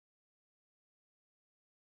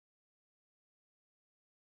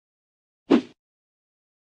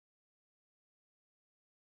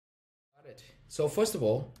So first of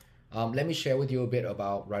all, let me share with you a bit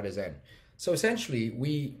about WriterZen. So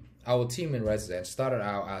essentially, our team in WriterZen started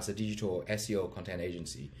out as a digital SEO content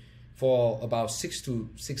agency for about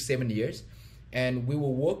 7 years, and we were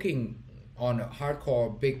working on a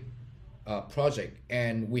hardcore big project,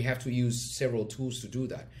 and we have to use several tools to do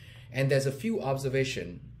that. And there's a few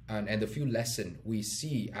observation and a few lesson we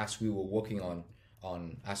see as we were working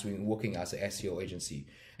as we were working as an SEO agency.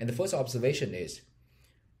 And the first observation is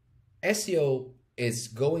SEO is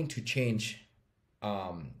going to change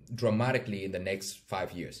dramatically in the next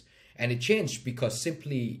 5 years. And it changed because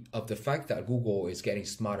simply of the fact that Google is getting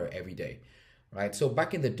smarter every day, right? So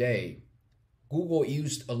back in the day, Google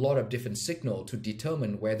used a lot of different signal to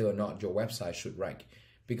determine whether or not your website should rank,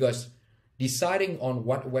 because deciding on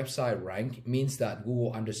what website rank means that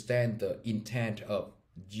Google understand the intent of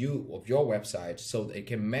your website, so that it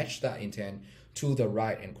can match that intent to the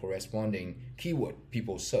right and corresponding keyword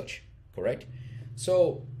people search, correct?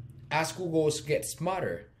 So as Google gets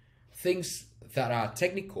smarter, things that are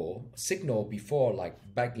technical signal before, like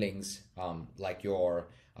backlinks, like your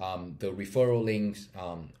the referral links,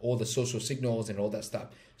 all the social signals and all that stuff,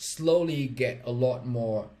 slowly get a lot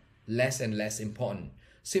more less and less important,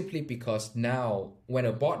 simply because now when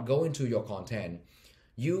a bot go into your content,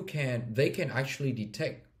 they can actually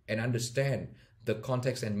detect and understand the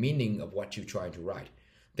context and meaning of what you're trying to write.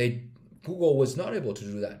 Google was not able to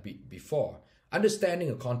do that before. Understanding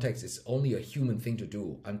a context is only a human thing to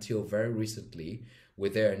do until very recently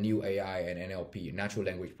with their new AI and NLP, natural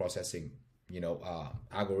language processing,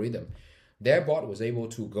 algorithm. Their bot was able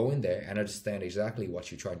to go in there and understand exactly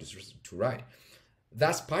what you're trying to write.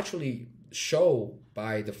 That's partially shown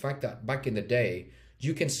by the fact that back in the day,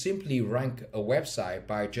 you can simply rank a website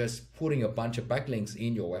by just putting a bunch of backlinks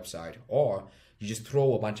in your website, or you just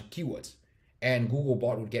throw a bunch of keywords. And Google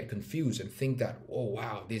bot would get confused and think that, oh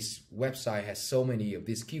wow, this website has so many of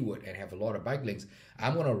this keyword and have a lot of backlinks.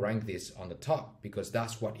 I'm gonna rank this on the top because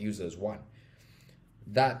that's what users want.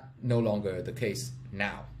 That no longer the case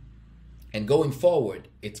now. And going forward,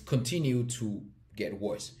 it's continued to get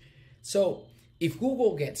worse. So if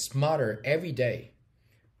Google gets smarter every day,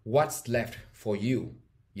 what's left for you?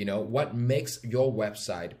 What makes your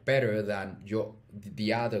website better than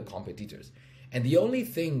the other competitors? And the only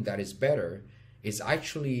thing that is better is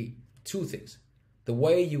actually two things. The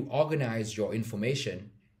way you organize your information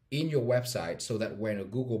in your website, so that when a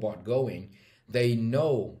Google bot going, they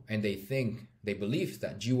know and they believe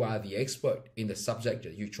that you are the expert in the subject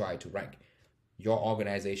that you try to rank, your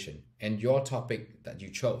organization and your topic that you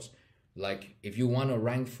chose. Like if you want to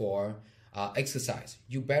rank for exercise,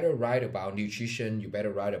 you better write about nutrition, you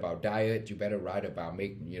better write about diet, you better write about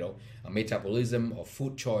metabolism or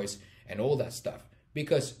food choice and all that stuff,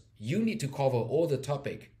 because you need to cover all the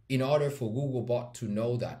topic in order for Google bot to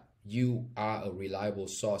know that you are a reliable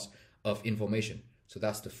source of information. So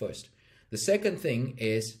that's the first. The second thing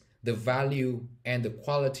is the value and the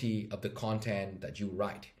quality of the content that you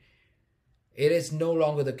write. It is no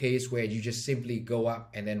longer the case where you just simply go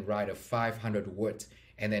up and then write a 500 words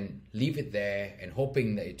and then leave it there and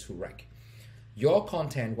hoping that it to rank. Your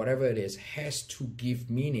content, whatever it is, has to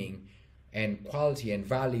give meaning and quality and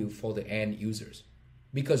value for the end users,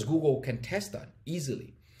 because Google can test that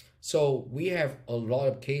easily. So we have a lot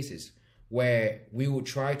of cases where we would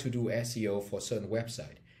try to do SEO for a certain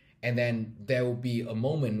website, and then there will be a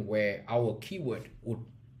moment where our keyword would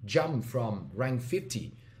jump from rank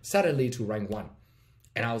 50 suddenly to rank 1.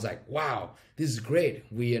 And I was like, wow, this is great.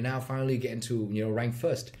 We are now finally getting to rank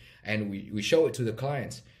first, and we show it to the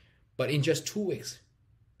clients. But in just 2 weeks,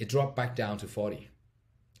 it dropped back down to 40.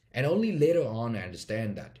 And only later on I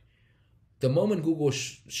understand that the moment Google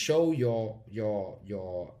show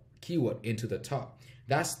your keyword into the top,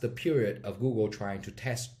 that's the period of Google trying to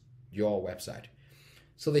test your website.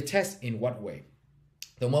 So they test in what way?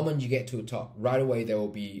 The moment you get to the top, right away there will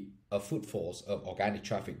be a footfalls of organic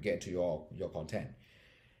traffic get to your content.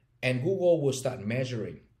 And Google will start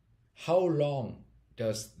measuring how long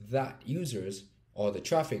does that users or the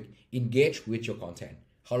traffic engage with your content.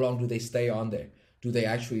 How long do they stay on there? Do they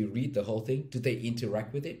actually read the whole thing? Do they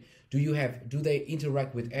interact with it? Do they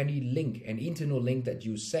interact with any link, an internal link that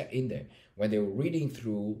you set in there? When they were reading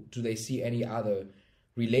through, do they see any other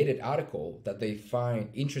related article that they find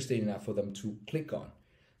interesting enough for them to click on?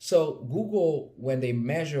 So Google, when they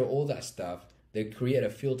measure all that stuff, they create a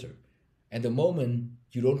filter. And the moment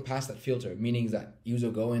you don't pass that filter, meaning that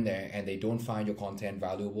user go in there and they don't find your content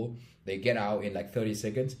valuable, they get out in like 30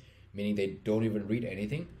 seconds, meaning they don't even read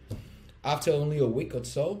anything. After only a week or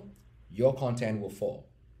so, your content will fall.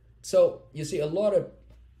 So you see a lot of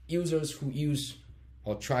users who use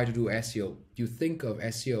or try to do SEO, you think of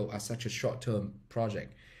SEO as such a short-term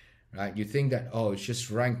project, right? You think that, oh, it's just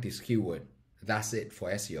rank this keyword, that's it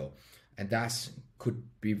for SEO, and that's could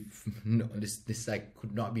be no, this like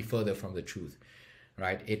could not be further from the truth,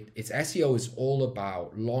 right? It's SEO is all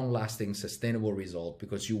about long-lasting, sustainable result,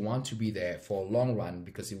 because you want to be there for a long run,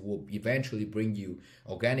 because it will eventually bring you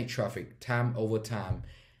organic traffic time over time,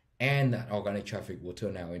 and that organic traffic will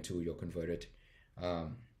turn out into your converted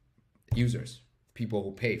users, people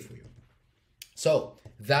who pay for you. So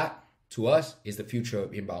that to us is the future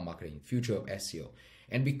of inbound marketing, future of SEO.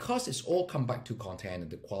 And because it's all come back to content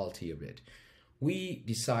and the quality of it, we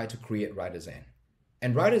decide to create WriterZen.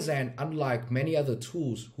 And WriterZen, unlike many other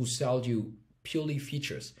tools who sell you purely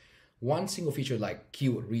features, one single feature like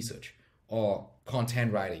keyword research or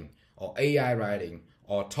content writing or AI writing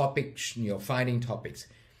or topic, finding topics,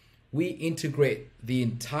 we integrate the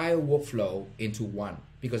entire workflow into one,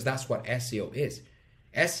 because that's what SEO is.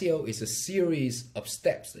 SEO is a series of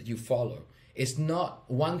steps that you follow. It's not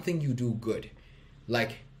one thing you do good.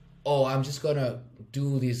 Like, oh, I'm just gonna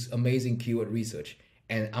do this amazing keyword research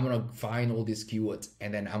and I'm gonna find all these keywords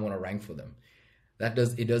and then I'm gonna rank for them.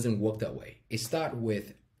 It doesn't work that way. It starts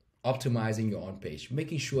with optimizing your own page,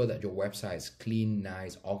 making sure that your website is clean,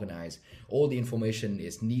 nice, organized, all the information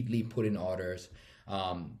is neatly put in orders,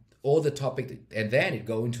 all the topic, and then it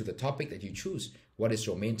go into the topic that you choose. What is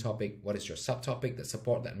your main topic? What is your subtopic that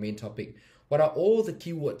support that main topic? What are all the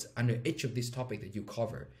keywords under each of these topics that you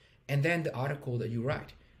cover? And then the article that you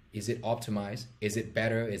write. Is it optimized? Is it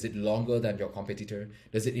better? Is it longer than your competitor?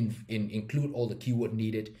 Does it include all the keyword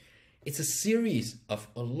needed? It's a series of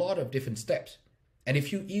a lot of different steps. And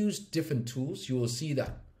if you use different tools, you will see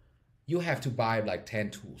that you have to buy like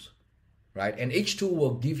 10 tools, right? And each tool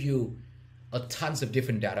will give you a tons of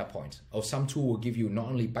different data points. Or some tool will give you not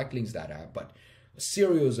only backlinks data, but a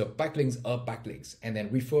series of backlinks, and then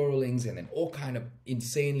referral links, and then all kind of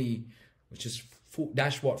insanely, which is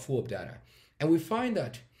dashboard full of data. And we find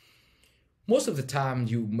that most of the time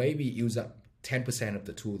you maybe use up 10% of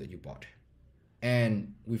the tool that you bought.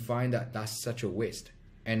 And we find that that's such a waste.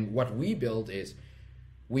 And what we build is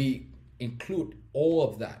we include all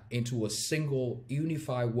of that into a single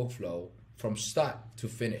unified workflow from start to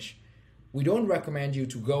finish. We don't recommend you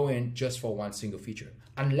to go in just for one single feature,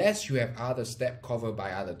 unless you have other steps covered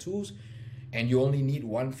by other tools and you only need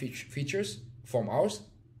one features from ours,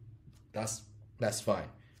 that's fine.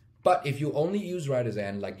 But if you only use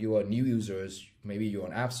WriterZen, like you are new users, maybe you're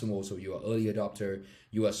an AppSumo, so you're an early adopter,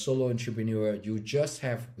 you are a solo entrepreneur, you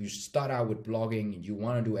start out with blogging and you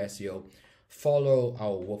want to do SEO, follow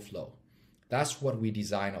our workflow. That's what we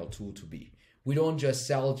design our tool to be. We don't just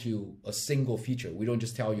sell you a single feature. We don't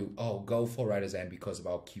just tell you, oh, go for WriterZen because of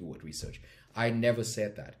our keyword research. I never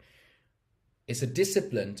said that. It's a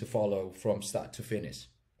discipline to follow from start to finish.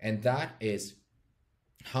 And that is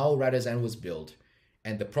how WriterZen was built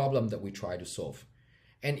and the problem that we try to solve.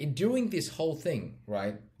 And during this whole thing,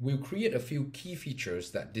 right, we'll create a few key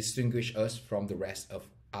features that distinguish us from the rest of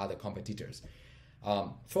other competitors.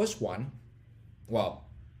 First one, well,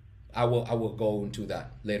 I will go into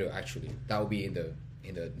that later. Actually, that will be in the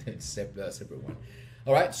separate one.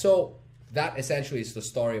 All right, so that essentially is the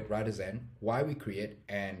story of WriterZen, why we create,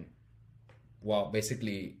 and well,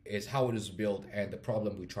 basically is how it is built and the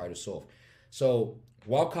problem we try to solve. So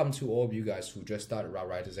welcome to all of you guys who just started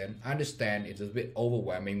WriterZen. I understand it's a bit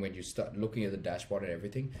overwhelming when you start looking at the dashboard and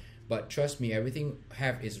everything, but trust me, everything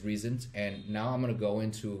have its reasons. And now I'm gonna go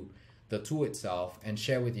into the tool itself and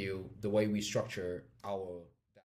share with you the way we structure our